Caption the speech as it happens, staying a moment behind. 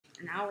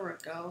an hour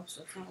ago,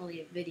 so it's not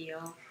really a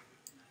video.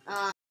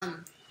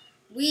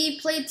 We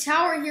played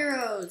Tower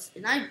Heroes,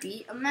 and I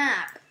beat a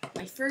map.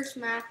 My first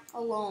map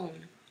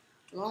alone.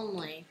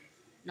 Lonely.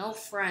 No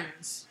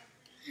friends.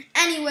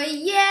 Anyway,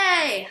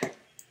 yay!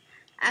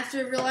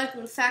 After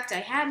realizing the fact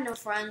I had no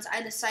friends,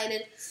 I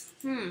decided,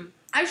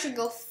 I should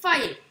go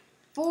fight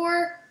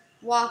for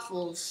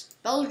waffles.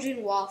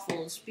 Belgian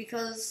waffles,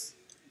 because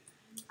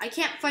I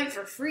can't fight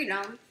for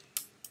freedom.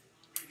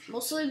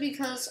 Mostly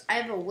because I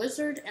have a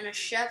wizard and a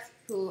chef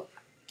who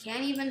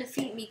can't even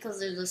defeat me because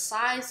they're the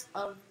size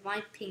of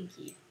my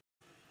pinky.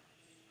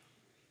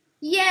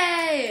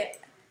 Yay!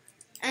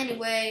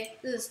 Anyway,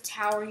 this is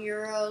Tower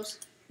Heroes.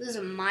 This is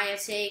a Maya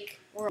take,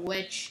 or a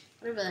witch,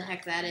 whatever the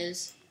heck that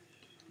is.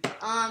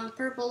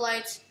 Purple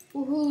lights.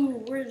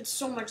 Woohoo! We're in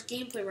so much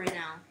gameplay right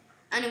now.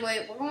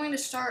 Anyway, we're going to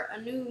start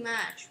a new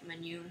match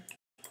menu.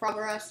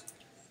 Progress.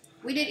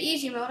 We did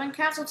easy mode on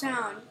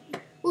Castletown.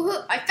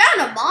 Woohoo! I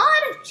found a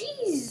mod?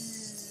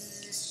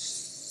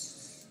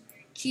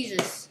 Jesus.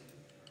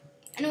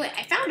 Anyway,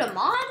 I found a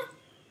mod?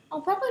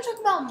 I'll probably talk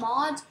about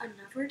mods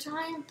another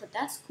time, but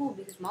that's cool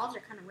because mods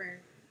are kind of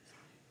rare.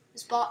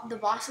 The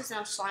boss is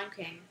now Slime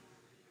King.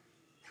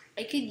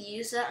 I could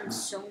use that on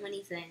so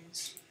many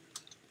things,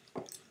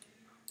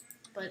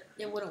 but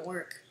it wouldn't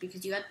work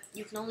because you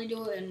can only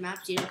do it in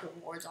maps you don't get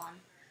rewards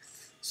on.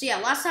 So yeah,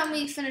 last time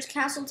we finished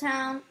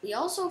Castletown. We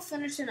also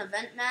finished an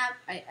event map.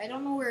 I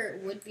don't know where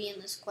it would be in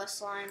this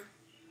quest line.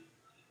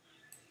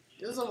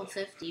 This is level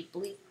 50.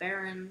 Bleak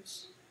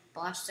Barrens,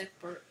 Plastic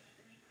Bird.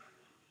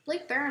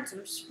 Bleak Barrens,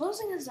 I'm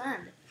supposing is the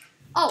end.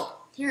 Oh,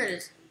 here it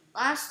is.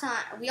 Last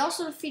time, we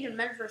also defeated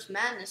Metaverse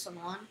Madness on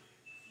one.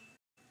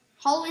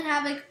 Halloween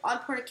Havoc,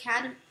 Oddport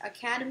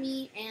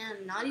Academy,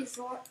 and Naughty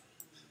Resort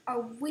are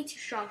way too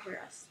strong for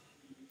us.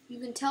 You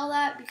can tell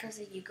that because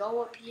if you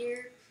go up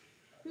here,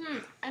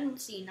 I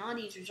don't see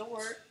Naughty's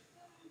Resort.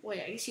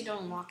 Wait, I guess you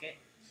don't unlock it.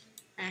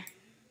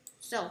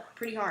 Still,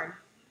 pretty hard.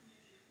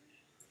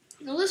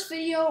 Now this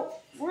video,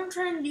 we're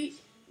trying to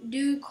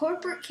do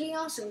Corporate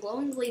Chaos and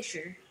Glowing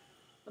Glacier.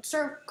 Let's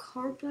start with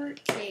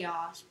Corporate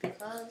Chaos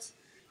because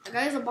the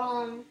guy's a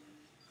bomb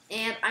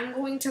and I'm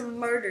going to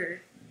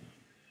murder.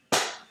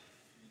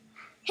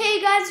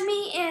 Hey guys,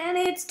 me and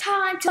it's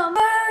time to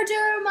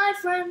murder my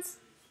friends.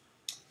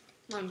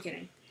 No, I'm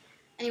kidding.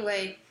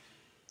 Anyway,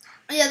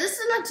 yeah, this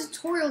is a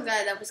tutorial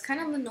guy that was kind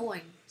of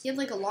annoying. He had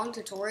like a long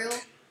tutorial.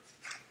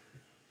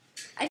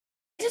 I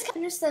just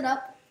finished that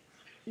up,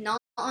 not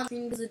on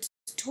screen because the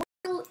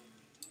tutorial,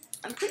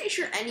 I'm pretty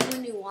sure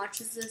anyone who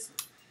watches this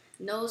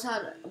knows how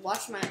to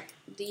watch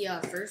the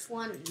first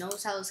one,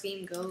 knows how this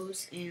game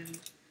goes, and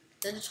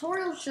the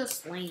tutorial's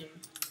just lame.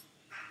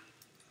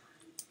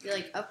 You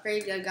like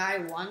upgrade a guy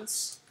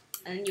once,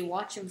 and then you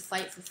watch him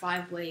fight for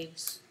 5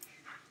 waves.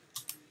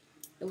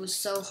 It was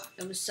so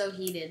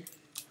heated.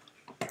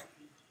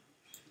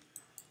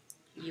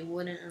 You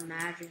wouldn't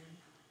imagine.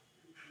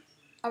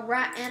 A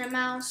rat and a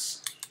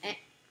mouse.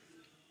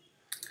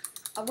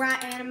 A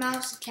rat and a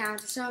mouse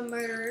encounter some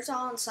murderers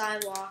on the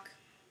sidewalk.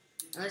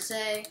 And I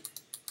say,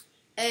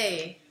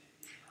 hey,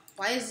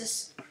 why is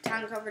this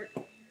town covered?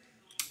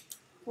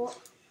 Well,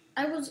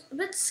 I was a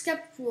bit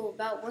skeptical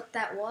about what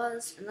that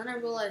was, and then I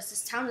realized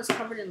this town is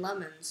covered in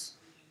lemons.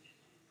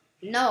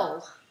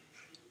 No.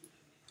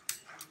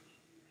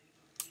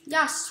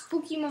 Yeah,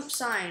 spooky mump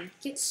sign.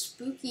 Get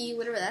spooky,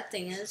 whatever that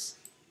thing is.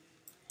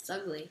 It's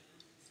ugly.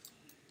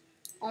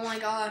 Oh my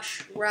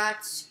gosh,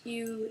 rats,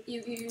 you.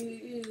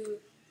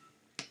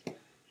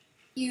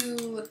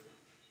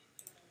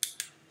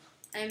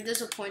 I am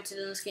disappointed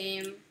in this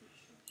game.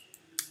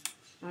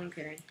 I'm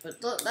kidding,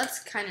 but look, that's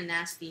kind of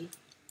nasty.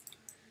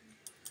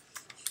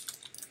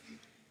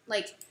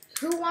 Like,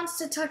 who wants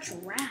to touch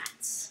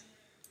rats?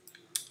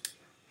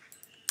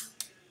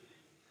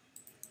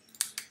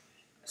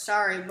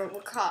 Sorry, but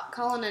we're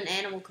calling in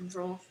animal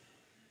control.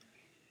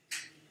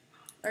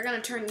 They're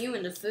gonna turn you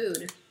into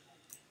food.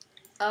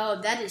 Oh,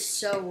 that is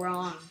so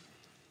wrong.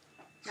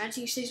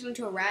 Imagine you say something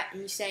to a rat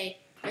and you say,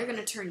 they're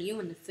gonna turn you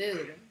into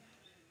food.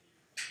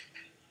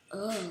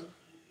 Ugh.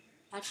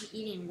 Imagine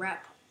eating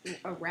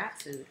a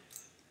rat food.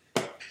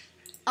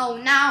 Oh,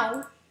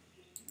 now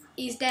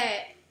he's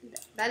dead.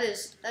 That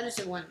is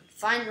the one.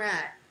 Fine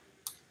rat.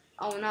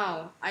 Oh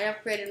no, I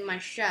upgraded my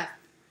chef.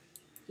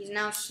 He's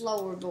now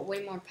slower but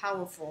way more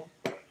powerful.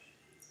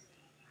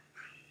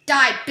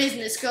 Die,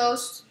 business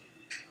ghost.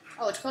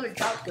 Oh, it's called a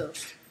job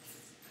ghost.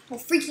 Well,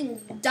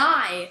 freaking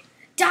die.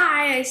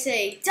 Die, I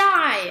say.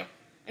 Die.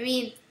 I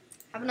mean,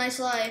 have a nice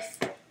life.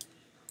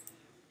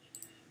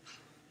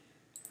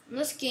 In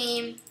this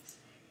game,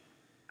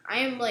 I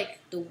am like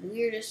the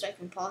weirdest I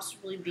can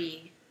possibly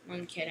be.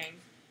 I'm kidding.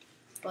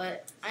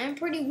 But I am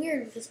pretty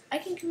weird because I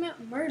can commit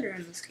murder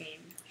in this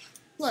game.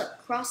 Look,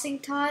 crossing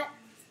tot.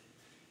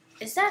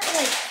 Is that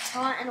like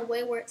tot in a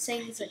way where it's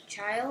saying he's a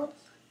child?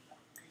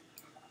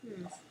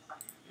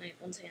 Wait,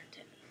 1 second.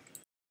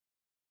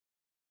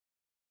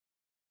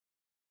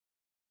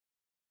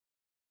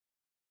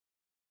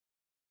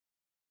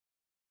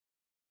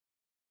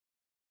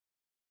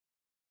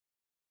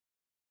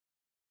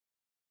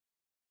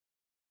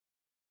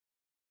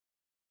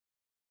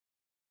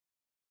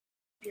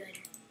 Be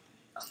later.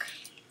 Okay.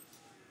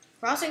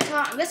 Crossing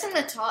tot. I'm guessing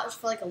the tot is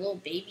for like a little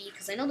baby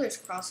because I know there's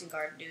crossing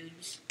guard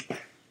dudes.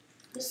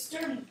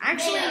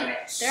 Actually,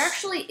 there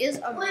actually is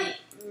a murder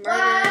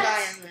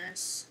guy in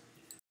this.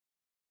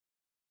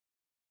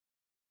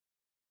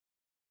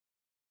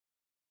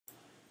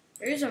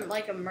 There's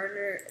like a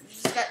murder.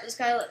 This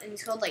guy, and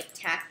he's called like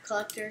Tax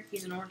Collector.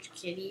 He's an orange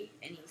kitty,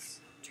 and he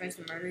tries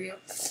to murder you.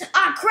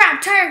 Ah,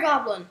 crap! Tire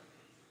Goblin.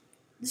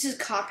 This is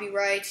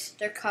copyright.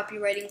 They're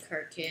copywriting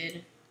Kurt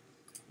Kid.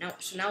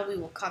 So now we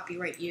will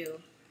copyright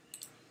you.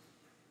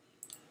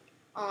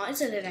 Aw,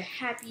 isn't it a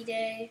happy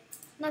day?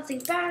 Nothing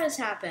bad has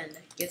happened.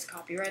 Gets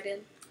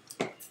copyrighted.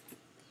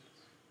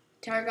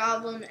 Tire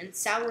Goblin and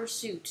Sour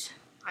Suit.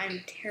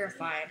 I'm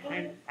terrified.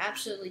 I'm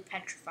absolutely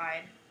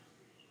petrified.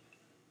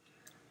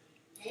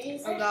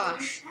 Oh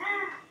gosh.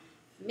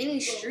 Mini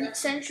Street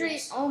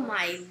Sentry? Oh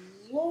my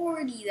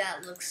lordy,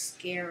 that looks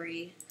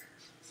scary.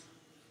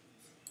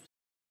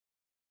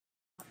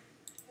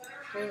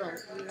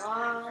 There's a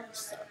lot of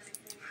stuff.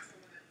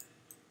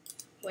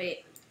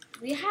 Wait,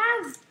 we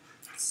have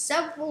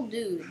several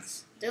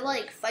dudes. They're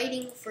like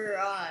fighting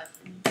for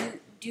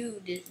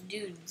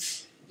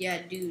dudes.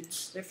 Yeah,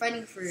 dudes. They're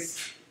fighting for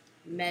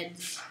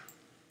meds.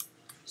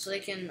 So they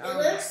can it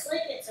looks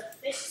like it's a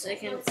fish. So they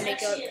can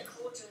make a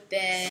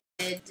bed.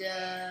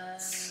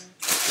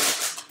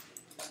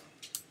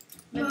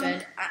 My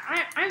bed.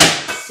 I'm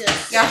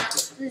just. Yeah.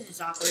 This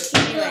is awkward.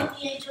 Anyway,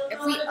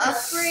 if we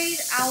upgrade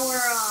our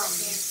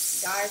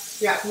guys.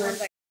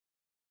 Yeah.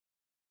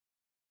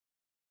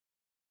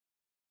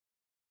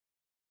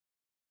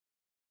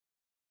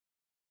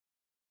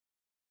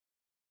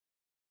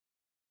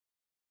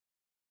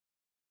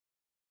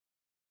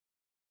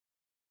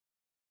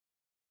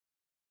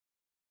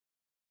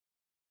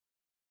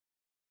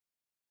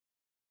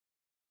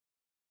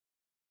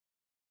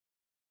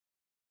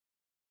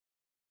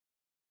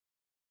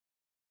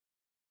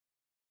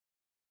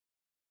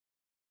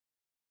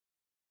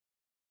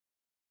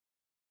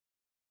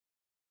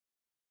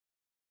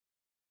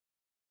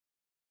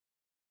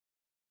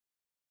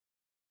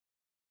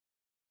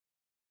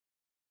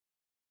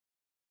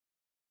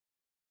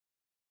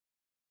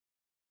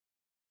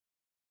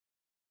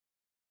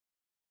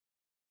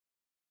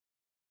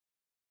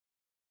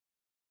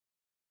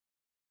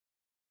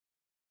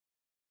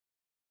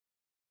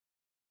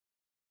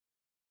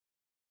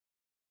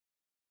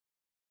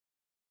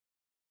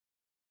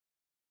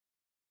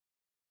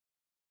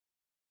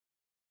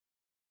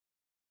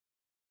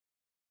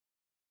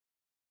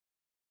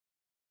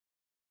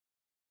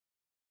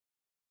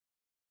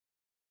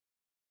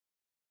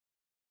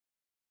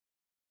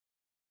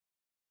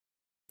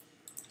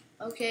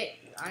 Okay,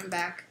 I'm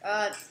back.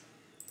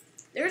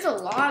 There's a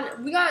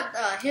lot. We got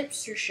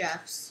hipster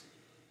chefs.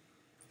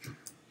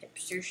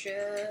 Hipster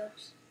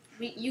chefs.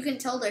 You can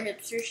tell they're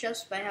hipster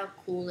chefs by how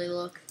cool they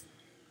look.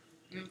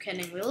 I'm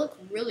kidding. They look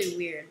really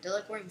weird. They're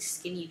like wearing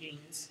skinny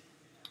jeans.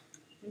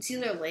 You can see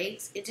their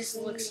legs. It just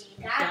looks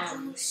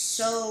dumb.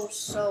 So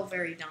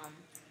very dumb.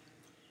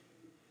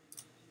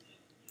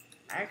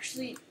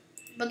 Actually,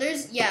 but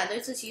there's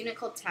this unit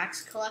called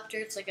Tax Collector.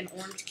 It's like an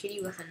orange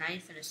kitty with a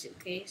knife and a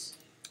suitcase.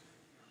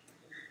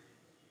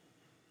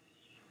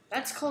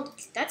 That's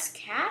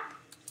Cap?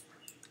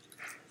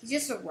 He's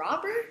just a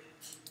robber?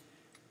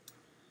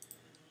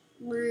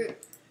 There's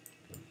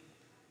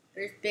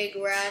big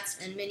rats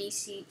and mini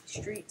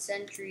street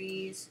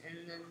sentries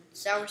and then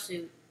Sour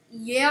Suit.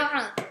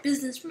 Yeah,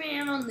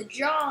 businessman on the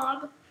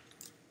job.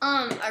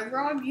 I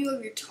robbed you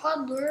of your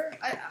toddler.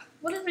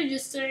 What did I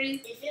just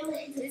say? If it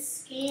was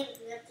this scam,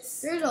 you have to.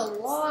 There's a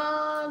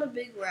lot of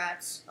big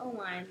rats. Oh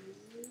my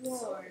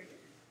lord.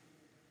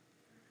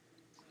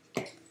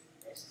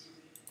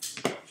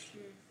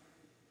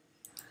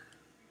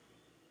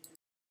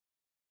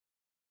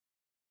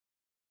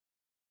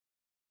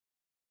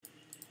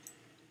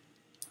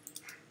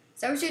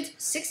 Sour Suit's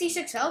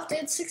 66 health. They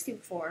had 60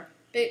 before.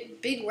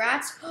 Big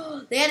rats.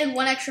 They added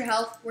 1 extra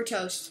health. We're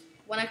toast.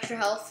 1 extra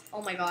health.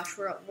 Oh my gosh,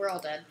 we're all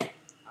dead. I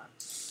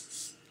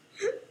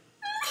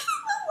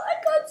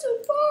got so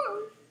far.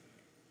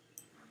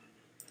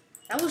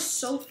 That was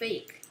so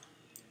fake.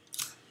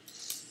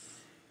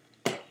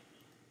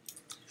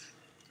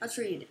 Let's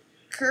read.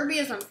 Kirby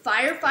is on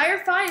fire, fire,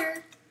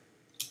 fire.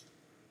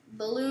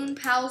 Balloon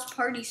Pals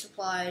party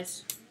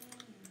supplies.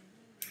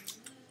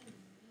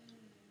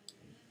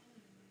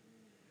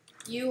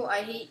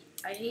 I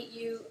hate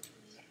you,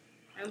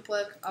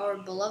 Empwick, our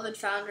beloved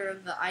founder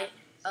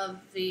of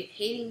the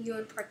Hating You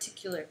in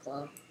Particular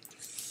Club.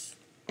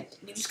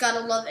 You just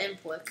gotta love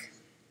Empwick.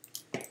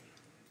 I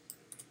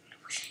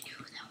wish I knew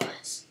who that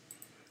was.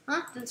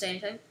 Huh? Didn't say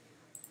anything.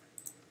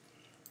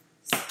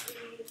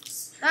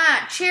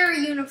 Ah,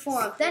 cherry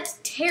uniform. That's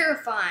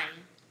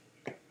terrifying.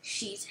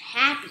 She's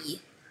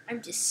happy. I'm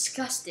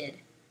disgusted.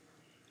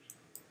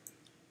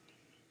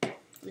 What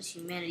does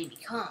humanity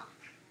become?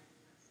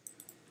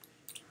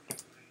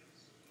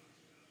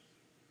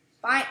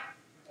 Bye.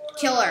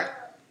 Killer.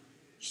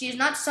 She's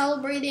not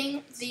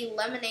celebrating the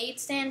lemonade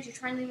stand. She's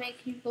trying to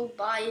make people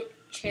buy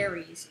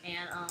cherries.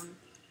 And,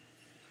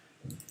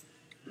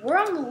 We're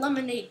on the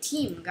Lemonade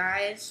team,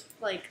 guys.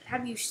 Like,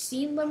 have you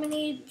seen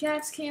Lemonade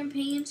Jack's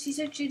campaign? She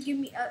said she'd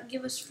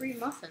give us free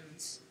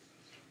muffins,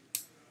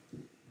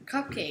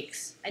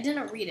 cupcakes. I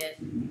didn't read it.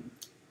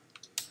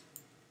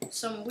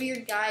 Some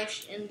weird guy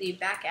in the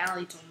back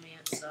alley told me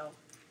it, so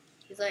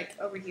he's like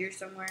over here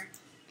somewhere.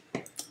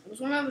 It was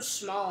when I was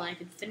small and I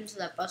could fit into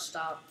that bus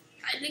stop.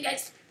 I think I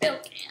still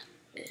can.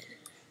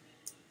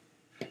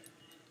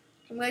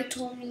 Some guy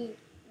told me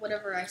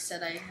whatever I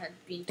said I had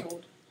been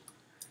told.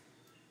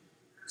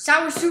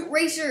 Sour Suit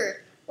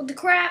Racer! What the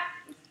crap?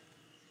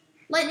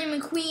 Lightning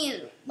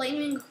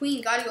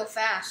McQueen gotta go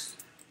fast.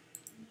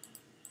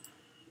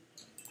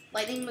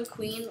 Lightning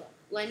McQueen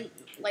when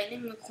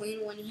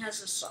he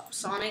has a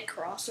Sonic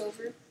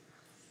crossover.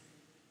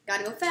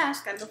 Gotta go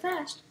fast, gotta go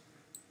fast.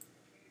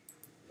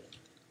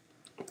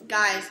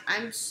 Guys,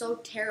 I'm so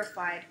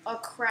terrified. Oh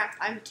crap,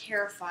 I'm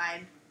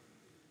terrified.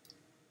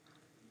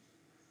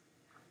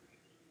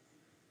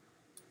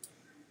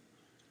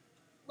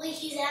 Wait,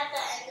 he's at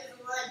the end of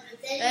the line, but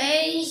then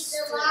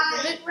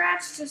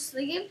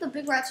They gave the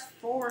big rats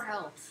 4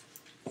 health.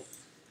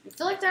 I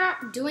feel like they're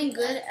not doing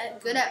good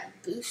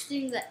at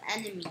boosting the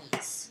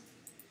enemies.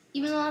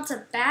 Even though that's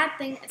a bad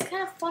thing, it's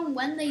kind of fun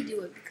when they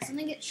do it because then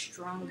they get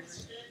stronger.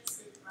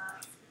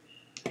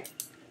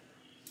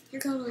 Here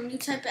comes a new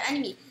type of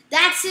enemy.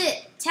 That's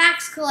it!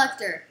 Tax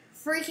collector.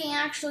 Freaking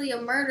actually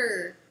a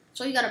murderer.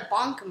 So you gotta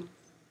bonk him.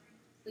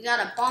 We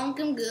gotta bonk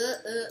him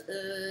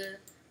good.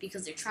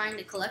 Because they're trying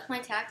to collect my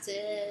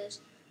taxes.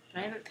 But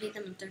I haven't paid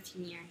them in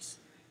 13 years.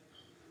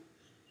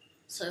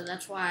 So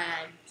that's why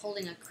I'm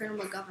holding a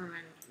criminal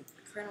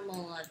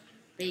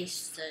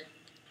base to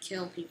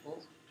kill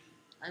people.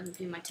 I haven't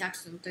paid my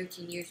taxes in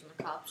 13 years and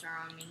the cops are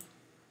on me.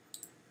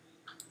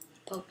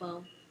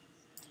 Popo.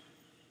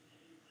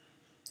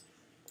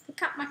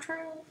 Look at my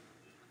trail.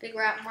 Big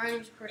rat, my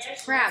name's a person.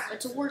 Crap,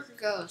 it's a worker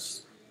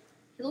ghost.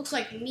 He looks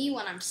like me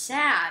when I'm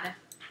sad.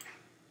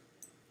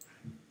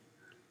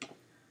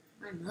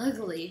 I'm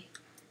ugly.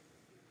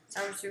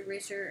 Sour Suit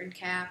Racer and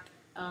Cap.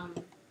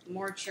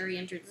 More cherry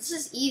entered. This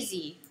is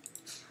easy.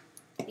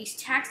 These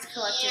tax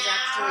collectors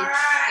actually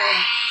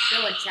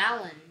show a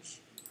challenge.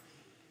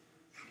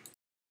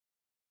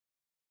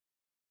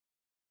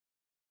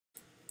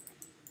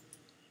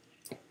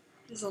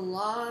 There's a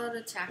lot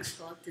of tax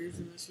collectors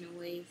in this new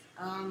wave.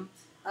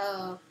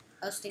 Oh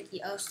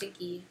stinky, oh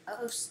stinky,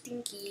 oh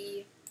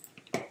stinky.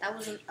 That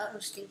was an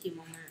stinky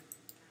moment.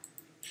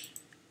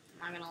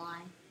 I'm not gonna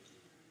lie.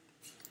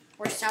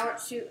 We're Sour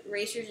Suit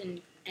Racers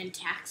and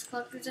tax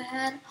collectors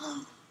ahead.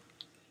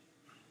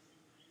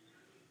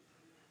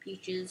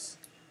 Peaches.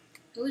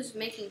 Who's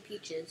making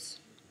peaches?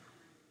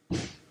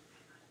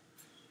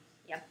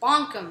 Yeah,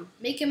 bonk him.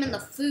 Make him in the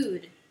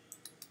food.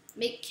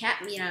 Make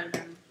cat meat out of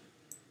him.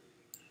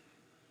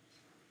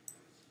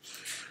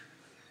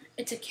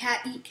 It's a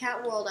cat eat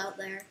cat world out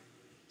there.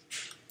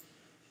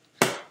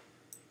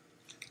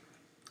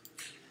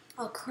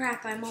 Oh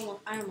crap, I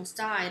almost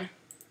died.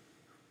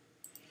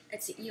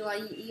 It's the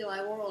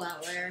Eli world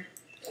out there.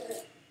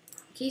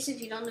 In case if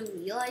you don't know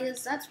who Eli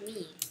is, that's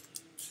me.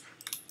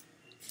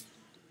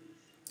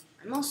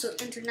 I'm also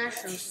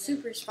international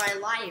super spy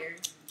liar.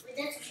 Wait,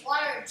 that's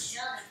water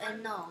jug.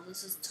 And no,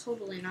 this is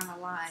totally not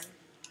a lie.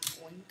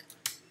 Boink.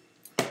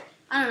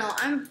 I don't know,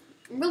 I'm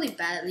really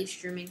bad at these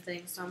streaming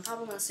things, so I'm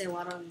probably gonna say a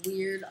lot of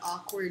weird,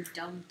 awkward,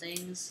 dumb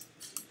things.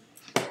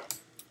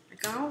 I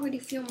can already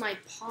feel my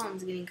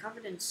palms getting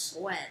covered in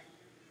sweat.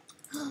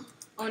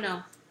 Oh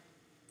no.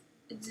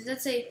 Did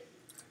that say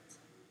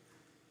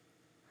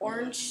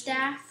orange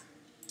staff?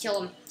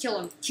 Kill him, kill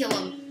him, kill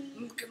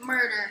him.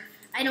 Murder.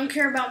 I don't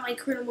care about my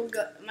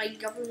my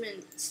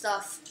government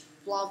stuff.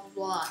 Blah, blah,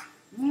 blah.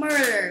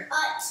 Murder.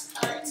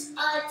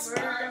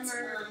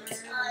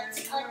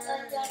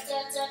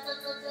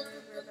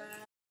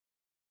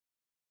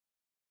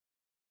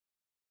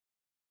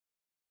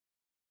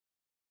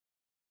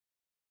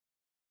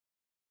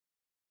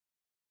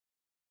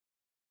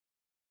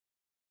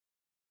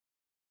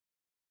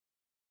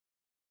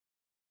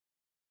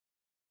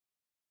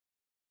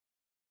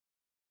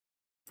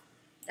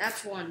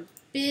 That's one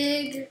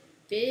big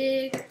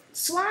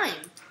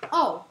slime.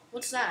 Oh,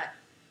 what's that?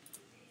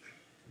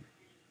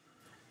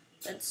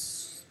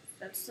 That's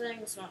thing.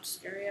 It's not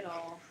scary at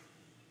all.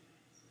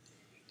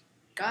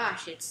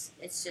 Gosh, it's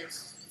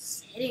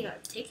just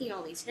taking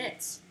all these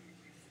hits.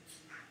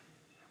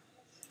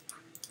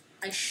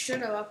 I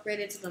should have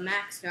upgraded to the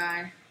max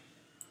guy.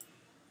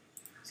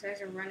 These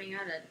guys are running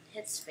out of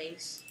hit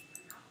space.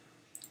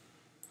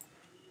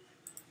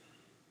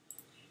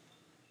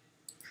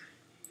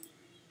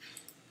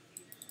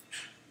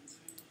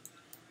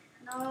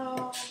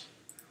 No,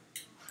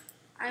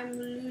 I'm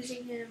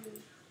losing him.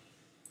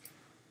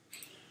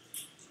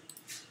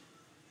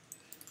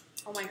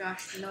 Oh my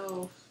gosh,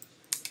 no.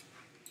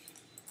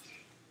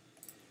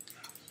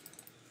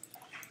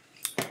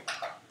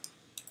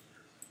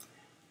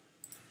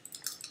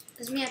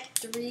 This is me at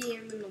 3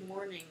 a.m. in the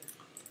morning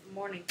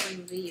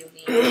playing video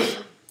games.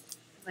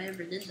 If I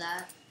ever did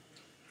that.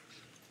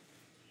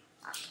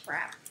 Ah,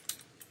 crap.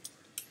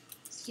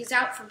 He's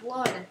out for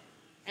blood.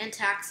 And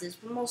taxes,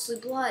 but mostly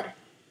blood.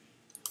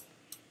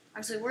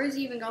 Actually, where is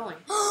he even going?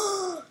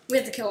 We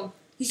have to kill him.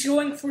 He's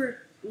going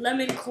for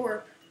Lemon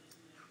Corp.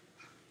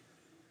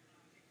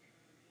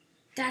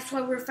 That's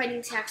why we're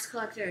fighting tax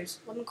collectors.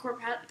 Lemon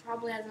Corp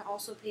probably hasn't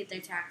also paid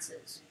their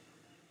taxes.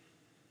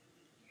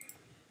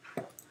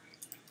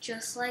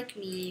 Just like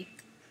me.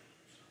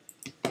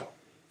 I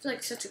feel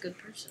like such a good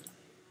person.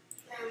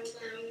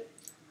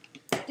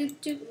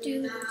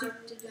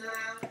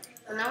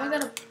 But now we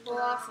gotta pull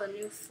off a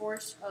new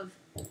force of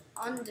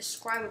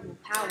undescribable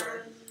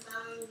power.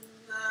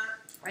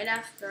 Right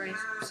after I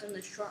send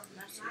a short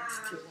message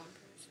to one person.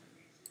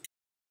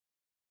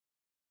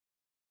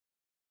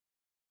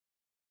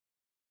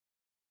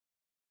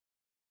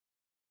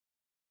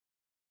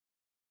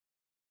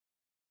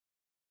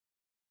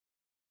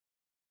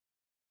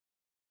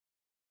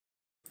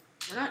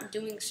 We're not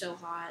doing so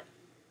hot.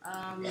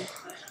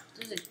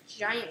 There's a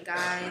giant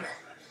guy.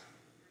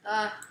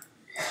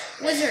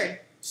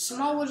 Wizard.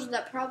 Small wizard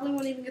that probably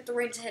won't even get the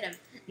range to hit him.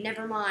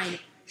 Never mind.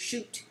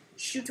 Shoot.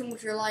 Shoot him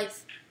with your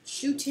life.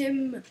 Shoot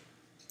him.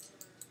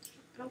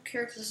 I don't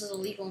care if this is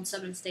illegal in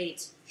 7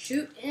 states.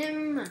 Shoot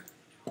him.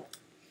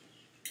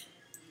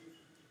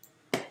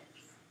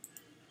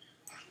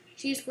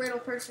 Cheese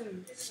Gradle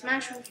person.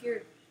 Smash him with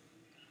your...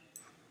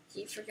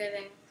 Keep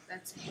forgetting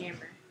that's a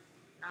hammer.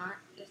 Not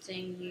the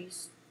thing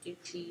used to do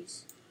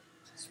cheese.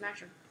 Smash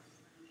him.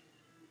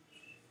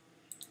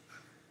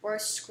 Or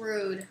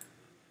screwed.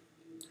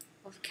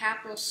 With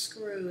capital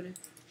screwed.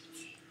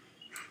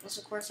 Unless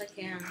of course I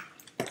can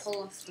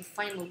pull off the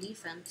final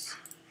defense.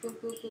 Boop,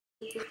 boop, boop,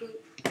 boop, boop,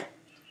 boop.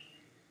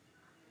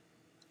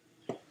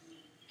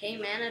 Pay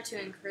mana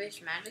to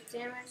increase magic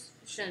damage?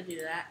 I shouldn't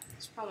do that.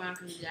 It's probably not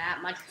gonna do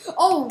that much.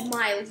 Oh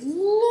my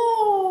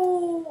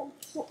lord!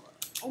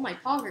 Oh my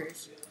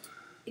poggers.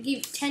 It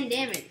gave 10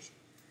 damage.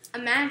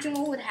 Imagine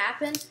what would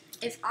happen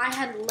if I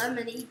had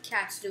Lemonade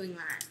Cats doing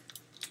that.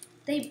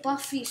 They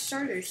buff these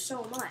starters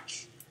so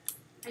much.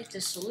 I have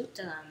to salute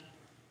to them.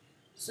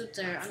 Salute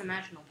their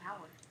unimaginable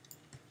power.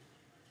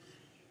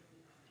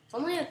 If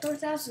only I had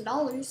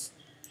 $4,000,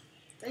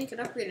 then you could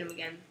upgrade him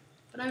again.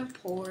 But I'm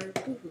poor.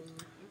 Boo-hoo.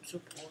 I'm so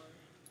poor.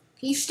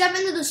 Can you step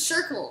into the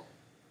circle?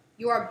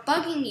 You are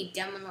bugging me,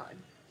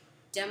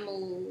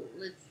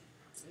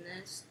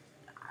 Demolitness.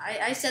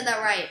 I said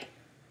that right.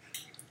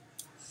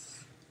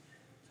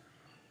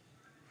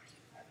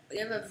 We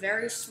have a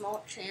very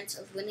small chance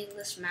of winning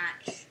this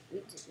match.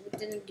 We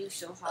didn't do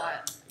so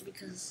hot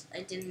because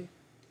when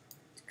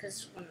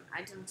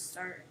I didn't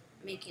start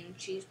making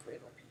cheese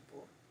cradle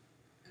people,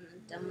 and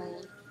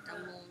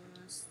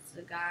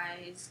the guy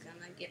is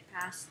gonna get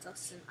past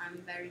us, and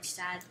I'm very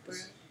sad, bro.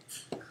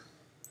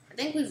 I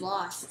think we've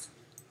lost,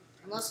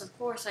 unless of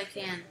course I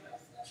can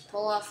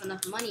pull off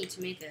enough money to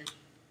make a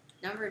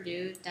number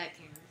dude that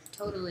can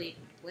totally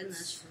win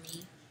this for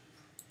me.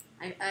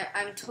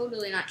 I'm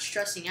totally not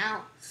stressing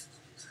out.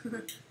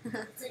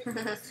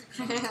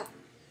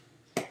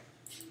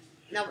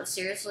 No, but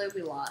seriously,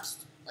 we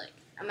lost. Like,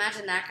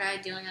 imagine that guy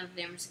dealing enough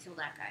damage to kill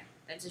that guy.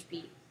 That'd just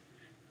be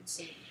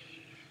insane.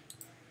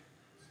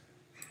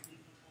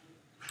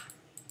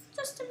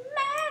 Just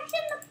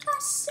imagine the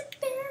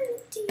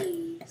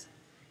possibilities.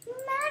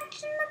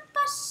 Imagine the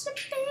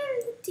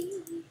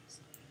possibilities.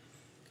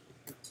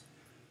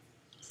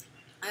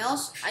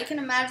 I can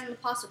imagine the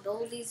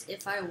possibilities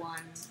if I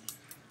won.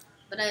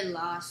 But I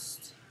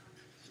lost.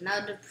 Now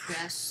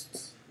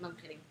depressed. No, I'm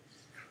kidding.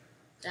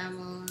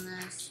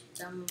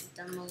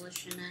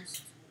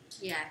 Demolitionist.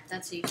 Yeah,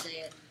 that's how you say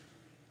it.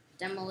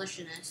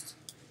 Demolitionist.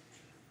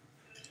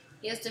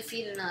 He has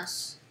defeated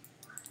us.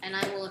 And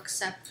I will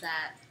accept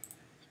that.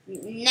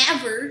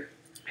 Never!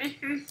 I'm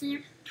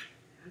kidding,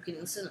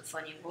 this isn't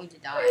funny. I'm going to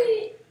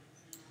die.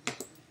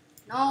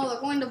 No, they're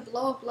going to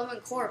blow up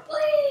Lemon Corp.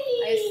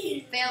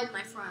 I failed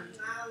my friend.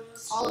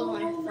 All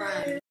of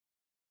my friends.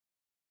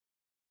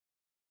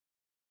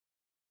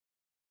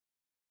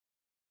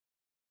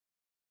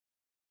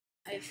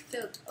 I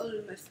failed all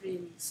of my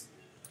friends.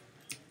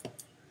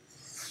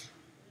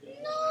 No!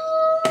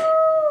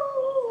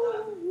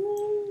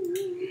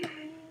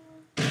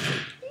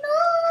 No!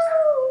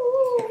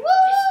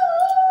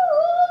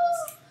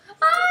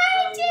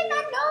 I did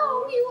not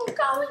know we were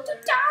going to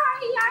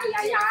die. Ay,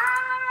 ay,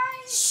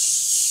 ay.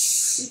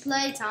 We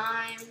play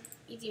time.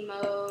 Easy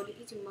mode,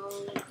 easy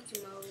mode,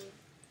 easy mode.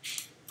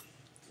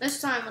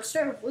 This time, let's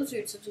start with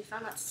Wizard since we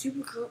found that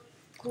super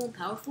cool and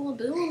powerful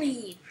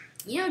ability.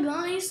 Yeah,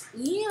 guys.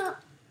 Yeah.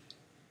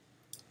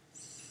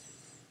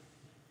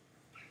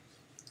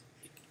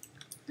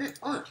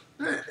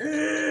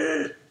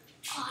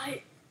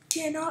 I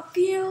cannot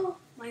feel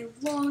my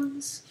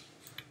lungs.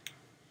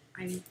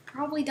 I'm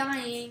probably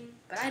dying,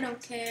 but I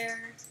don't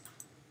care.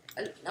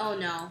 Oh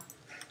no.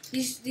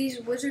 These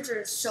wizards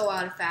are so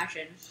out of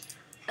fashion.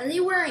 Are they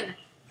wearing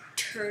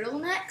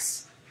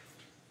turtlenecks?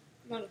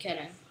 No, I'm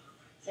kidding.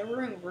 They're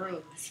wearing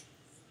robes,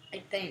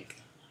 I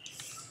think.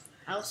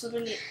 I also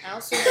don't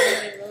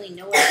even really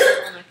know what a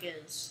turtleneck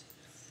is.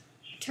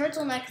 A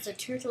turtleneck is a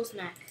turtle's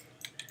neck.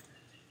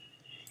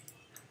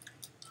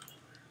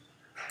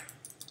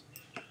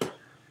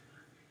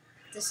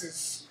 This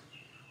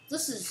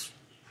is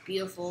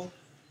beautiful.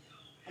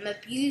 I'm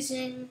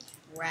abusing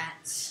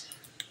rats.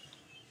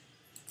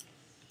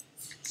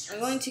 I'm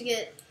going to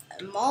get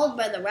mauled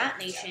by the rat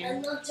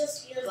nation,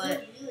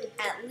 but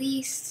at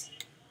least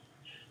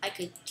I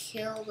could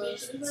kill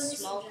those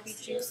small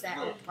creatures that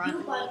have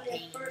brought me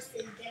pain.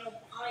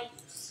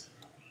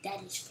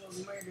 That is for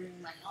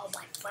murdering all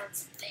my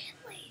friends and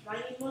family.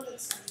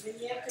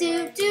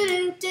 Do,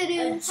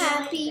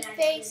 happy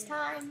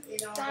FaceTime.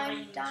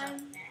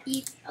 Time,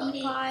 eat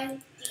pie.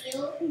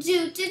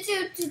 Do,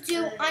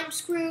 I'm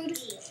screwed.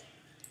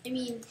 I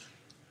mean,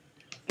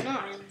 no.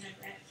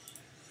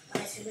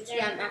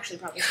 Yeah, I'm actually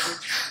probably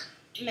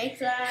screwed. Make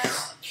that,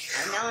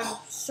 and now I'm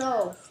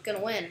so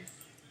gonna win.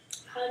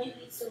 How do you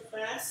eat so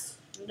fast?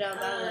 No,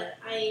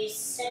 I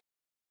said.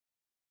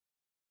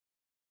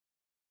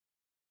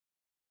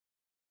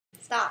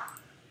 Stop.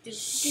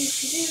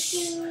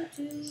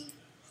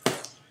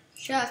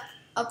 Chef,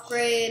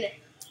 upgrade.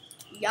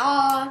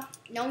 Yeah.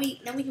 Now we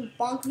can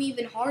bonk me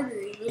even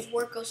harder. Those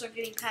workers are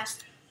getting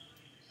past.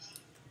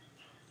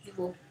 You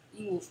will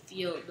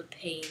feel the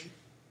pain.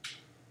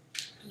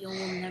 You'll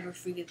never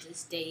forget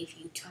this day if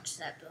you touch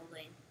that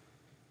building.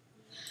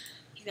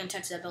 You're gonna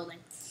touch that building.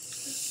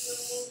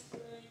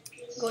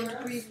 Going to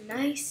breathe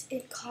nice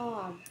and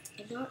calm,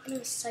 and not in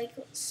a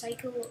psycho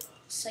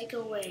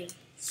way.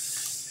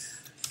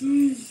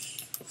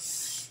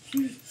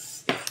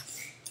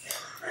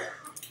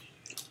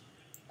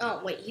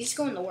 Oh wait, he's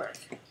going to work.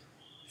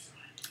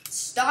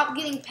 Stop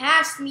getting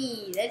past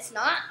me. That's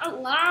not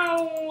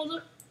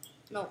allowed.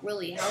 No,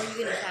 really. How are you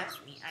getting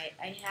past me?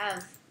 I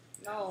have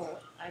no.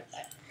 I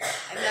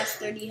lost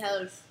 30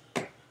 health.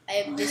 I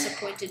have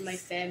disappointed my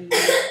family.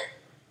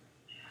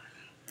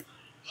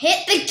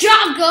 Hit the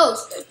job,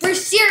 Ghost! For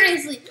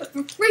seriously,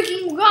 for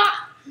freaking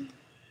God!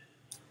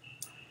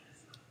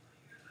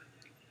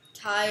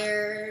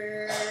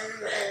 Tire.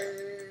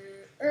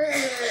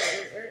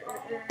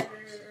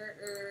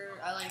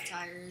 I like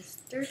tires.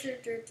 I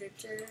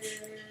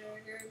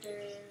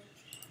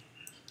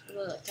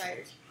like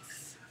tires.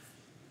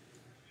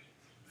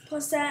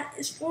 Plus that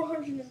is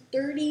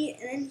 430,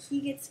 and then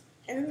he gets,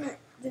 and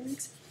then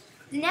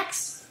the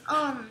next,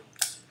 how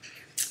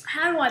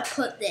do I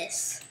put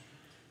this?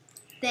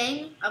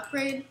 Thing,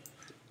 upgrade,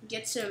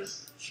 gets him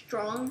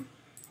stronger.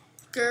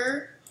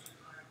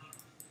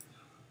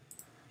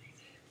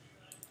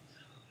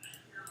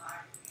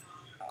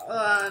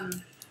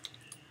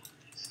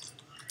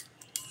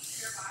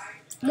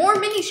 More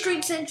mini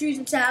streak sentries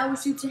and tower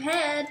suits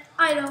ahead.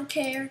 I don't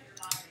care.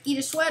 Eat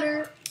a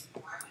sweater.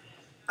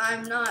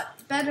 I'm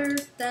not better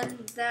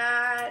than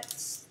that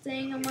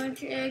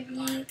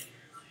thingamajiggy.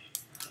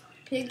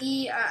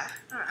 Piggy.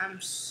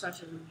 I'm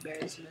such an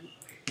embarrassment.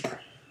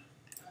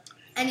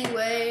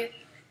 Anyway,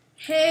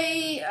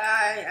 hey,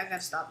 I gotta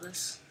stop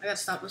this. I gotta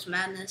stop this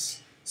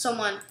madness.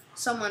 Someone,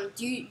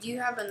 do you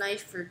have a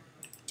knife for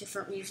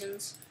different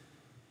reasons?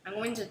 I'm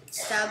going to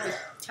stab the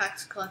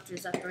tax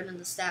collectors that threatened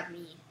to stab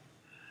me.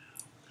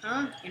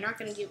 Huh? You're not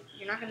gonna give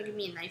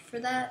me a knife for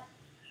that?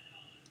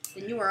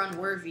 Then you are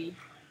unworthy.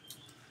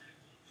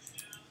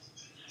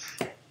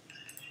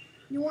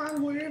 You are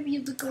unworthy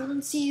of the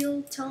golden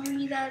seal, telling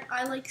me that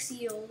I like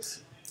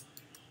seals.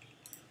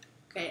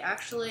 Okay,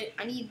 actually,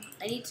 I need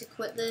to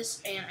quit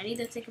this, and I need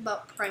to think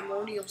about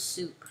primordial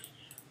soup.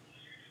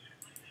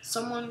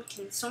 Someone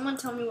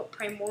tell me what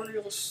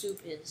primordial soup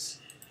is?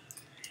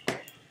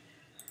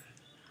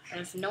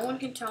 And if no one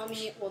can tell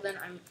me, well then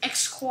I'm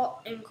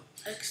exqualifying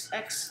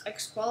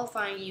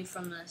you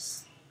from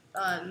this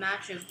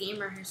match of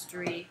gamer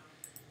history.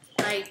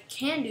 And I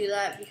can do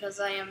that because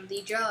I am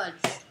the judge.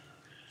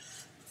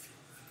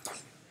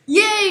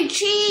 Yay,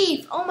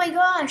 Chief! Oh my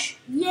gosh!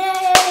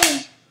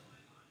 Yay!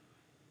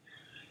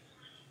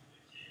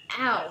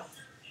 Ow. I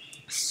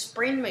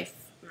sprained my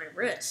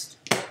wrist.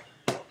 How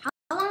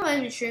long have I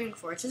been streaming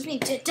for? It's just been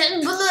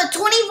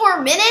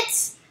 24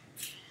 minutes?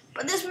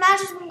 But this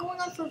match has been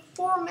going on for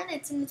 4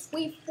 minutes and it's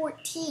wave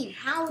 14.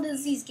 How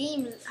does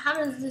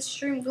this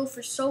stream go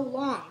for so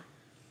long?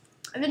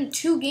 I've been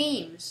 2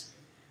 games.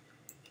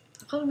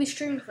 I'll probably be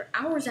streaming for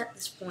hours at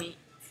this point.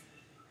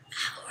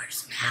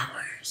 Hours and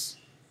hours.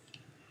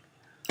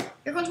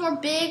 Here comes more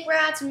big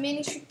rats and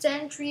mini street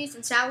entries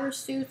and sour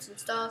suits and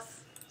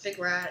stuff. Big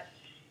rat.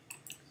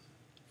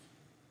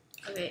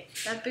 Okay,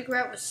 that big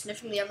rat was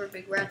sniffing the other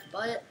big rat's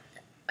butt.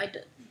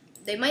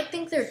 They might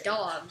think they're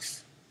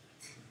dogs.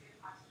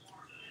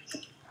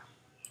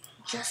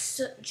 Just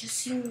so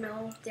you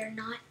know, they're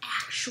not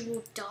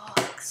actual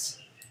dogs.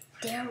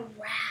 They're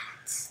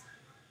rats.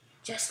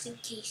 Just in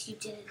case you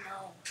didn't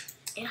know.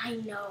 And I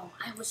know,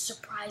 I was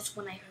surprised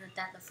when I heard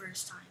that the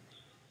first time.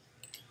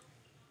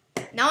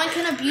 Now I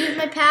can abuse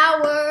my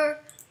power.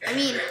 I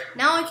mean,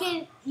 now I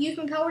can use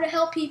my power to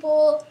help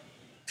people.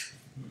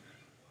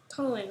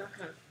 Totally not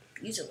gonna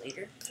use it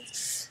later.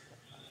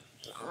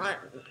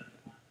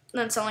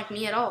 Doesn't sound like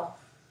me at all.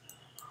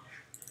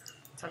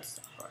 Sounds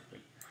hard.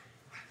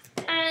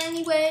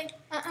 Anyway,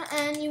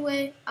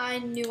 I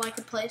knew I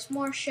could place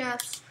more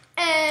chefs.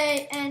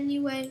 Hey,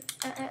 anyway,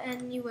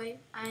 anyway.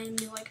 I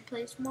knew I could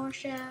place more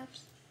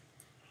chefs.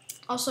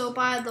 Also,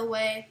 by the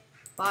way,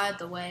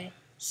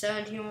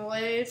 17 more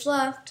waves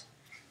left,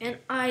 and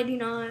I do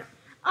not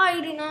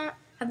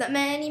have that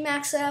many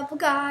max level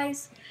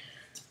guys,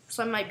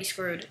 so I might be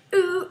screwed.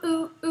 Ooh,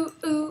 ooh, ooh,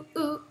 ooh,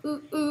 ooh,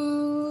 ooh, ooh,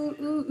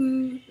 ooh,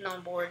 ooh. No,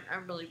 I'm bored.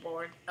 I'm really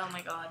bored. Oh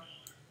my god,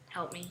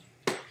 help me.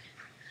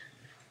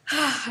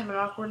 I'm an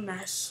awkward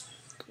mess.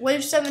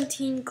 Wave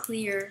 17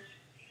 clear.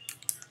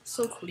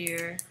 So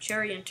clear.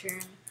 Cherry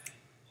intern.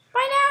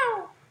 Bye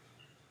now!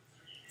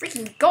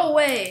 Freaking go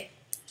away!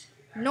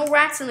 No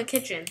rats in the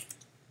kitchen.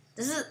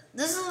 This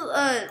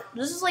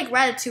is like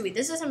Ratatouille.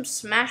 This is him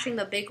smashing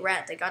the big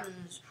rat that got in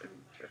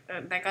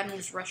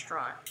his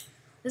restaurant.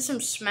 This is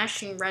him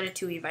smashing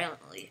Ratatouille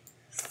violently.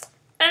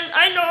 And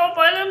I know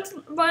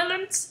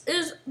violence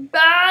is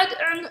bad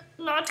and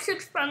not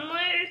kid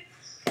friendly.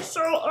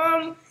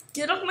 So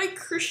get off my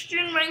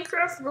Christian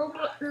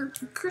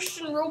Minecraft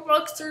Christian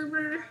Roblox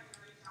server.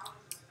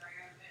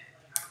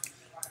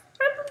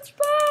 Violence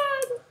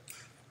bad.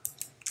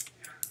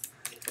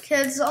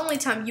 Kids, the only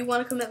time you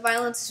want to commit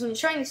violence is when you're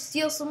trying to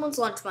steal someone's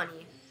lunch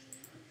money.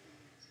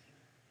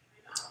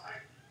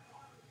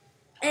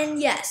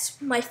 And yes,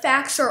 my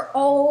facts are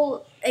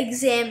all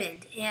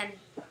examined and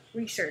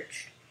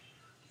researched.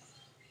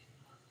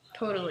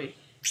 Totally.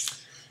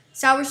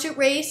 Sour Suit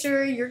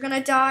Racer, you're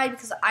gonna die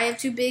because I have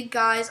 2 big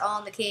guys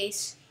on the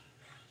case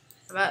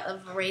of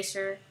a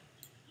racer.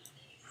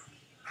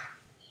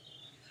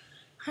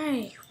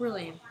 I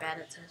really am bad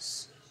at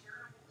this.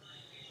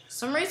 For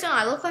some reason,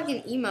 I look like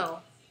an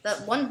emo.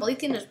 That one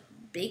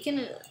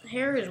bacon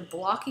hair is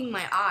blocking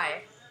my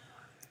eye.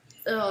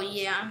 Oh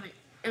yeah,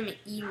 I'm an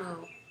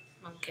emo.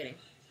 No, I'm kidding.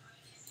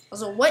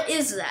 Also, what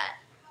is that?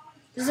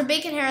 There's a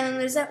bacon hair and then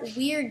there's that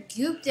weird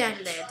goop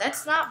down there.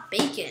 That's not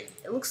bacon.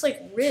 It looks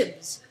like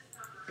ribs.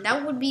 And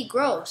that would be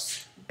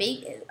gross.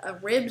 Bacon,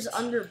 ribs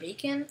under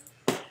bacon?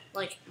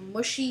 Like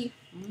mushy,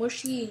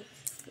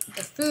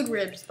 the food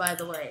ribs, by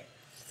the way.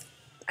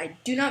 I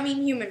do not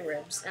mean human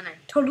ribs, and I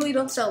totally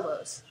don't sell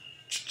those.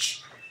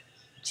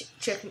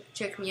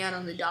 Check me out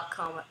on the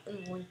 .com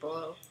in the link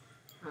below.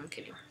 No, I'm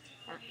kidding.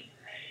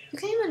 You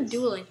can't even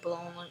do a link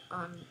below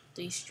on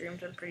these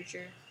streams, I'm pretty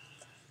sure.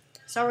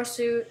 Sour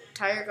Suit,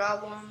 Tire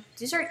Goblin.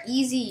 These are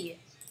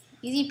easy.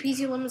 Easy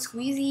peasy lemon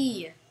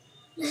squeezy.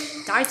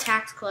 Die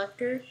Tax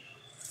Collector.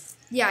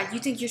 Yeah, you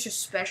think you're so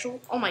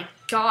special? Oh my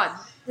god.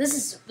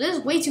 This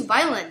is way too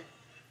violent.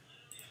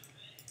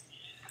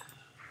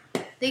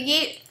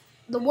 The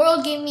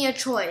world gave me a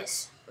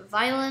choice.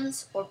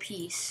 Violence or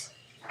peace.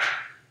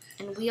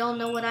 And we all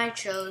know what I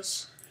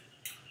chose.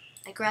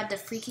 I grabbed the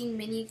freaking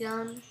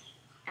minigun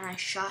and I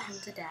shot him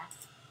to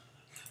death.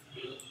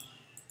 You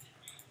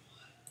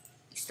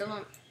still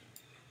don't.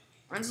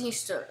 Honestly, you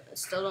still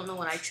don't know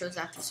what I chose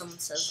after someone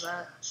says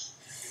that.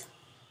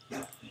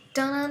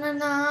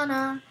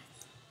 Da-na-na-na-na.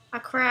 Ah,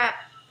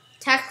 crap.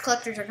 Tax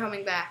collectors are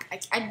coming back.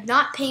 I'm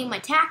not paying my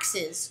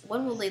taxes.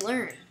 When will they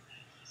learn?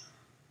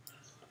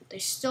 They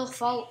still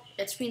follow.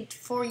 It's been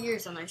 4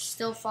 years and they're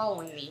still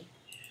following me.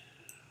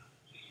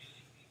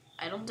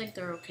 I don't think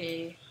they're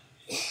okay.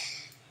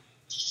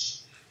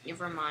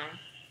 Never mind.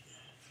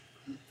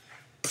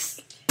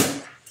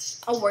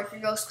 A worker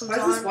ghost comes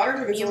on.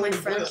 Me and my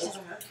friends just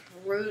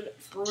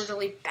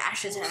brutally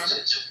bash his head.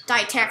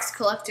 Die tax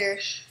collector.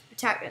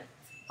 Attack it.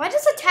 Why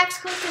does the tax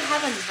collector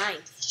have a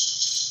knife?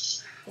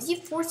 Is he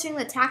forcing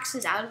the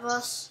taxes out of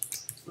us?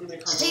 Are they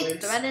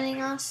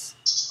threatening us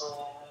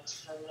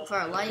with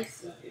our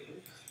life?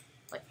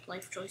 Like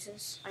life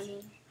choices, I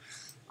mean.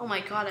 Oh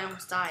my god, I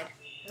almost died.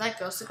 If that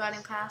ghost had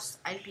gotten past,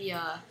 I'd be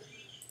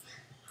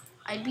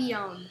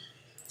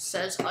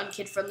says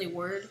unkid friendly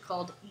word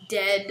called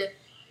dead.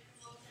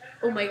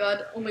 Oh my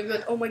god, oh my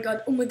god, oh my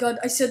god, oh my god,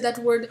 I said that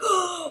word.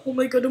 Oh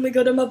my god,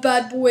 I'm a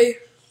bad boy.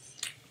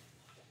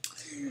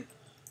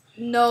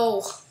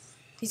 No.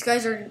 These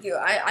guys are,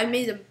 I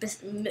made a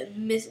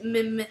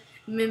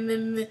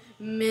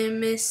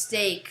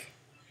mistake.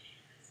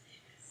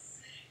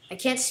 I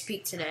can't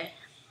speak today.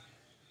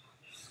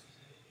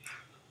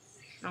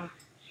 No.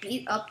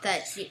 Beat up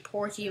that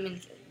poor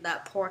human,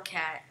 that poor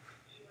cat.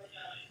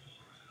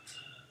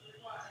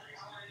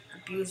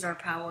 Abuse our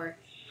power.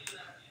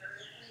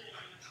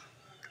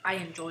 I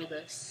enjoy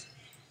this.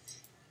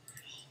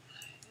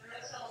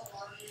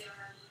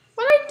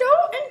 What I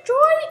don't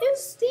enjoy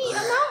is the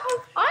amount of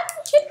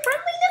unkid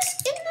friendliness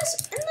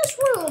in this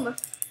room.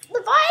 The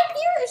vibe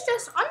here is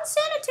just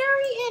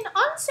unsanitary and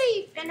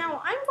unsafe, and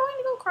now I'm going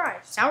to go cry.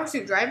 Sour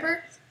Suit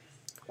Driver?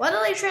 Why do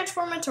they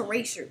transform into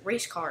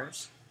race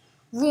cars?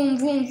 Vroom,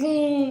 vroom,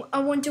 vroom. I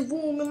want to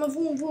vroom in my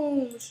vroom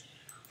vrooms.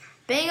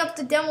 Bang up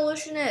the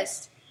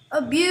demolitionist.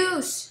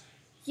 Abuse.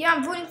 Yeah,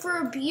 I'm voting for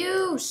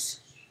abuse.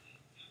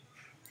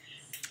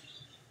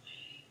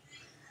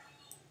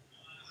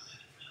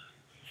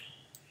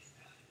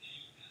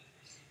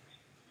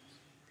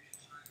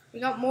 We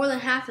got more than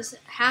half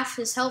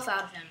his health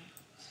out of him.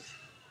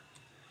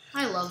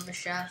 I love the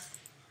chef.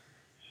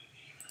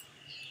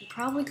 You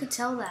probably could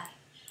tell that.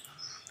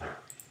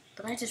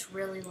 But I just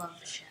really love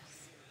the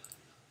chef.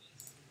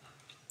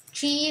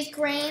 Cheese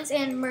grains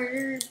and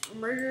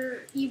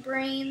murder-y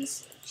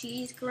brains.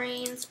 Cheese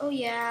grains. Oh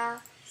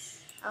yeah.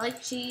 I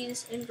like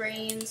cheese and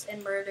grains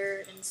and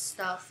murder and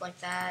stuff like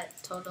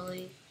that.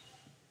 Totally.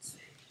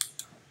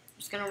 I'm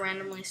just gonna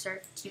randomly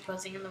start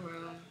T-posing in the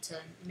room to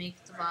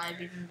make the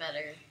vibe even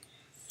better.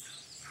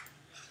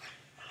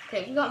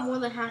 Okay, we got more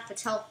than half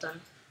its health done.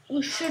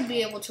 We should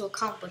be able to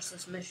accomplish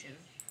this mission.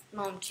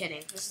 No, I'm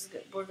kidding. This is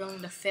good. We're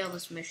going to fail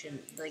this mission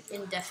like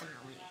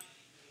indefinitely.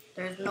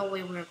 There's no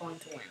way we're going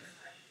to win.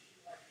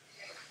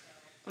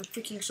 I'm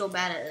freaking so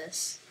bad at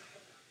this.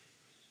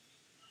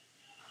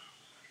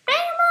 Bang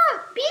him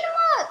up! Beat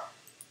him up!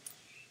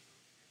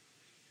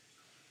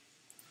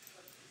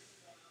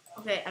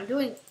 Okay, I'm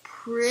doing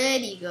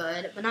pretty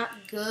good, but not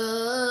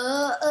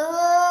good.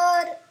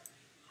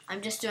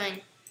 I'm just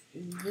doing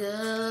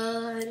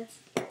good.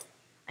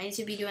 I need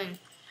to be doing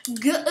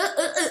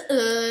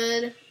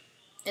good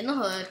in the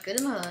hood. Good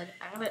in the hood.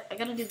 I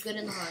gotta do good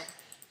in the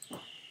hood.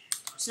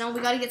 So now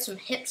we gotta get some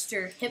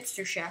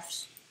hipster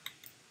chefs.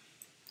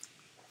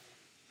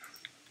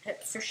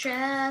 Hipster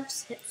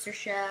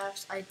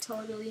chefs. I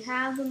totally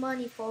have the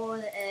money for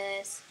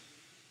this.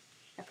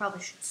 I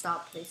probably should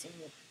stop placing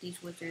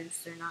these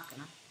wizards. They're not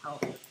gonna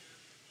help.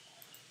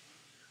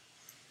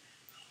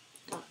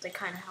 Well, they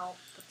kind of help,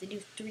 but they do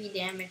 3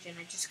 damage, and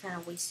I just kind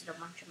of wasted a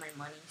bunch of my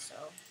money.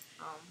 So,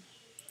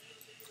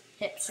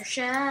 hipster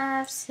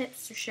chefs.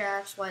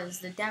 Why is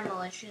the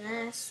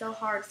demolitionist so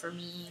hard for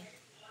me?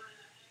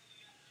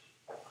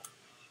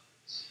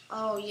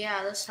 Oh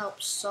yeah, this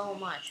helps so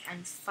much.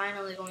 I'm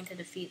finally going to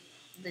defeat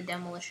the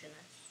demolitionist.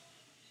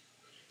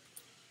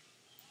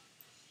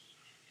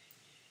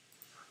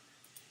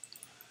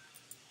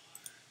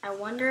 I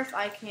wonder if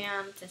I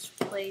can just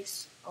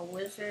place a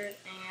wizard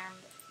and...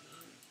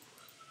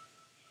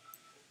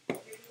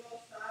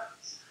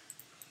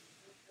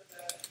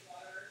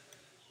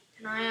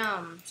 Can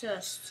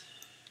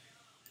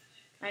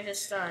I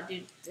just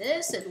do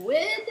this and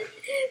win?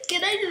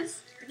 Can I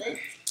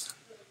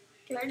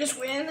just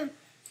win?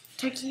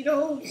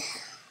 Taquito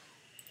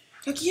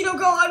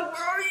God,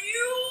 where are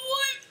you?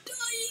 I'm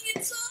dying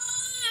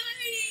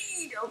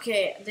inside.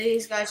 Okay,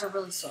 these guys are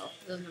really slow.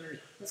 This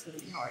is gonna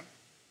be hard.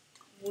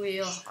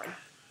 Real hard.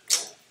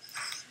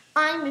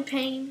 I'm in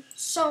pain,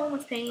 so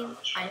much pain.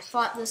 I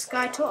fought this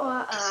guy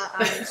well,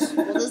 this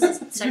is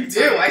the second You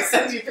do. time. I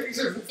sent you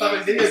pictures and stuff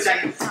and videos.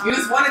 You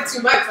just wanted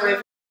too much.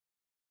 Right?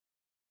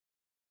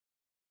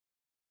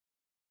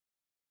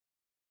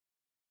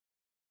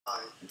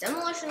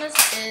 Demolitionist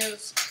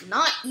is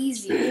not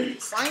easy.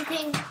 Slime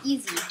King,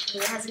 easy, because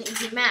it has an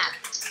easy map.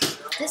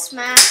 This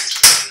map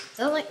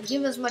doesn't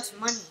give as much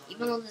money,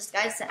 even though there's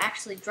guys that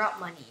actually drop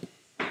money.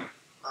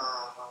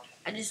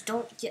 I just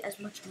don't get as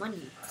much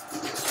money.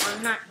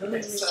 I'm not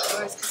doing these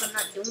stores because I'm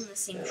not doing the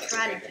same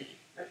strategy.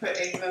 Nah,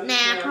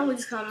 I'm probably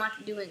just because I'm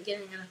not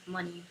getting enough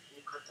money.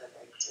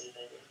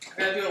 I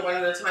gotta do it one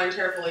at a time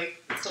carefully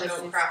so I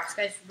don't crack. This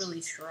guy's really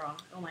strong.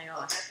 Oh my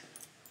gosh.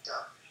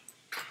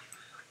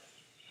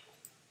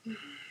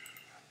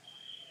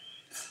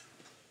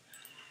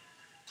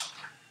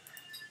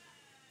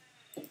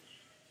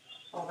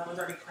 Oh, that one's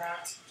already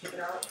cracked. Take it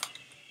out.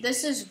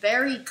 This is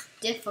very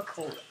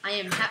difficult.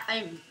 I'm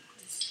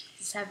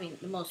just having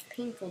the most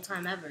painful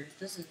time ever.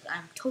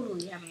 I'm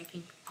totally having a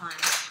painful time.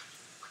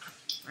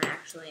 I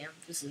actually am.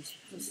 This Seems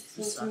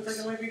like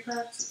it might be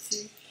cracked. Let's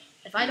see.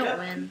 If I don't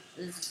win,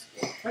 why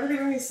are they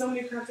giving me so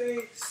many cracked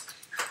eggs?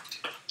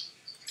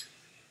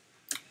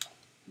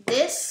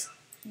 This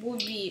would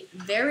be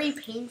very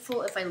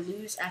painful if I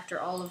lose after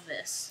all of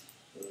this.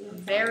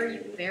 Very,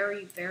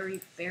 very,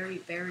 very, very,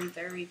 very,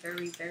 very,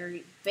 very,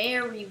 very,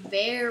 very,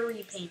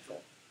 very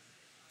painful.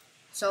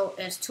 So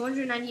it's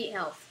 298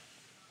 health.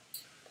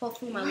 Pull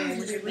through my little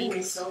wizard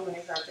wings. So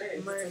many cracked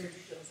eggs.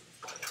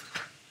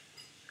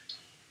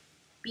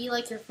 Be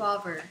like your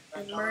father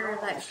and murder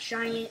that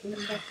giant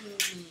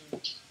infecting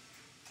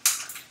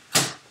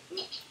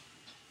me.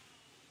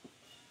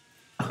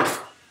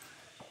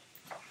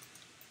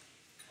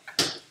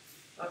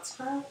 That's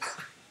cracked.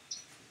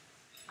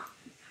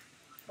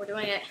 We're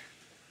doing it.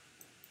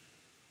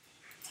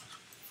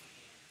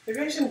 Maybe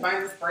I shouldn't buy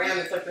this brand.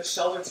 It's like the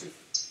shells are too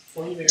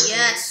flimsy.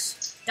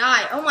 Yes.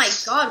 Die. Oh my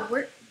god.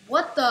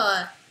 What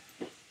the?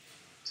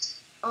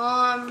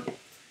 I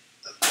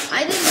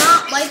did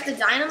not light the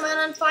dynamite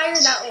on fire.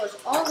 That was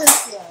all his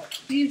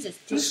fault. He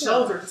just The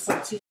shells are just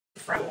like too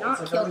fragile. Not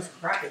So killed nobody's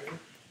cracking.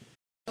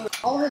 It was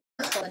all his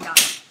fault that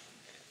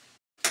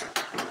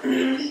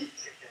died.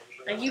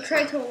 If you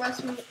try to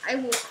arrest me, I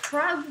will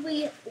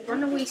probably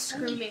run away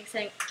screaming,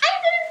 saying, I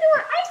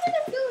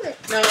didn't do it!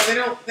 No, they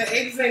don't. The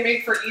eggs they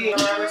make for eating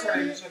are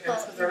returning chickens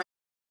because they're not.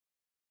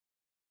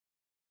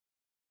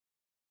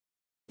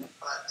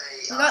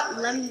 We got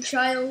Lemon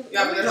Child.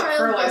 Yeah, but they're not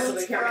fertilized, so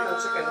they can't make no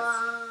chickens.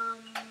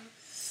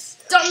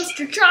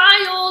 Dumpster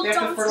Child! They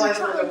have to fertilize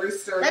them with a Child!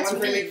 rooster. The That's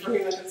ones they me. make for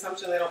human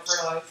consumption, they don't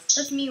fertilize.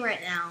 That's me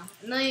right now.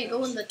 And then I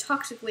go in the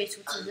toxic waste,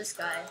 which is this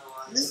guy.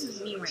 This is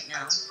me right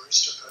now.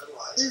 This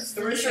is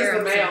The the rooster's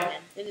sheriff's the male.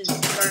 station. It is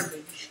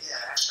garbage.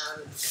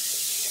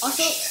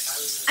 Also,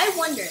 I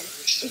wondered,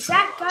 is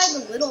that guy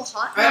the little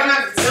hot I don't know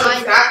dog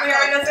exactly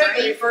how he does it, but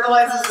he right?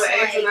 fertilizes Because, the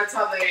eggs, and like, that's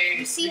how they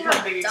you see become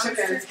how baby dumpster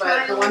chickens.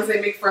 But the ones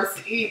they make for us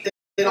to eat,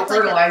 they don't It's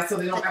like fertilize, so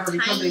they don't a ever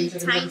become baby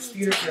chickens. They're just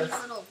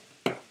fetuses. little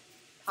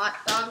hot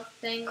dog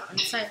thing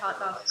inside hot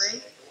dog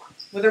free.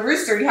 With a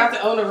rooster, you have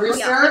to own a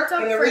rooster,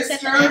 and the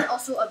rooster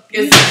also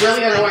is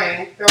really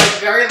annoying. They're like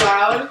very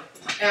loud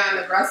and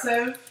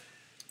aggressive.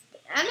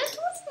 And it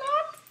was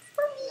not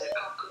for me.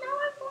 Now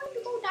I'm going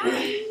to go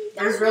die.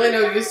 There's really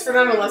no use for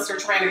them unless you're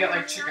trying to get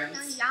like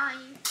chickens.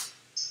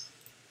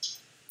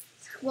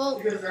 Well,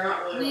 Because they're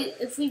not really.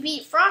 if we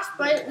beat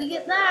Frostbite, we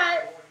get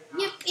that.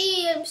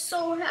 Yippee! I'm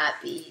so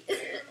happy.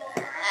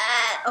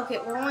 Okay,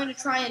 we're going to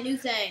try a new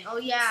thing. Oh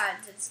yeah,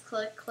 it's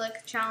click,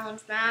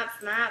 challenge,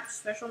 maps,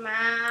 special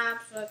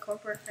maps,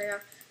 corporate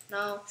fair.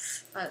 No,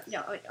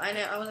 yeah,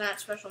 I wasn't at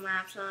special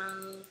maps.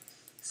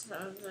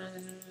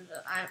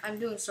 I'm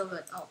doing so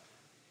good. Oh,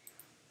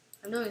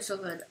 I'm doing so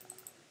good.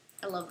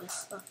 I love this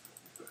stuff.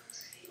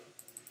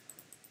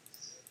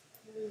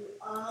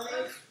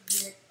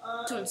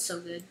 Doing so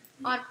good.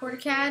 Oddport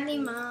Academy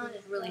mod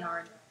is really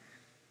hard.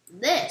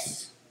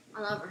 This,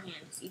 on the other hand,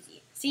 is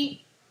easy.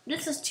 See,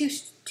 this is two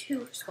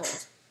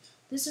skulls.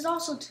 This is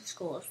also two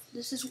skulls.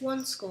 This is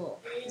one skull.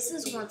 This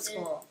is one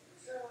skull.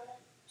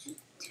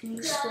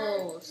 Two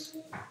skulls.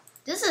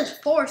 This is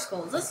four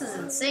skulls. This is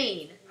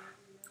insane.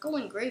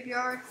 Going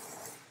graveyard.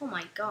 Oh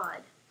my god.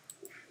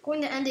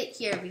 Going to end it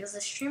here because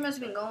the stream has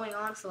been going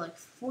on for like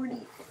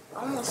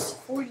almost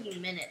 40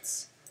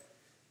 minutes.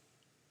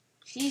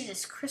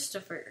 Jesus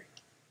Christopher.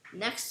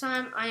 Next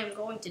time I am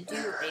going to do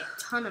a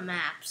ton of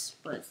maps,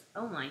 but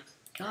oh my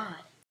god.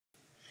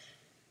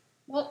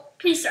 Well,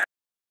 peace out.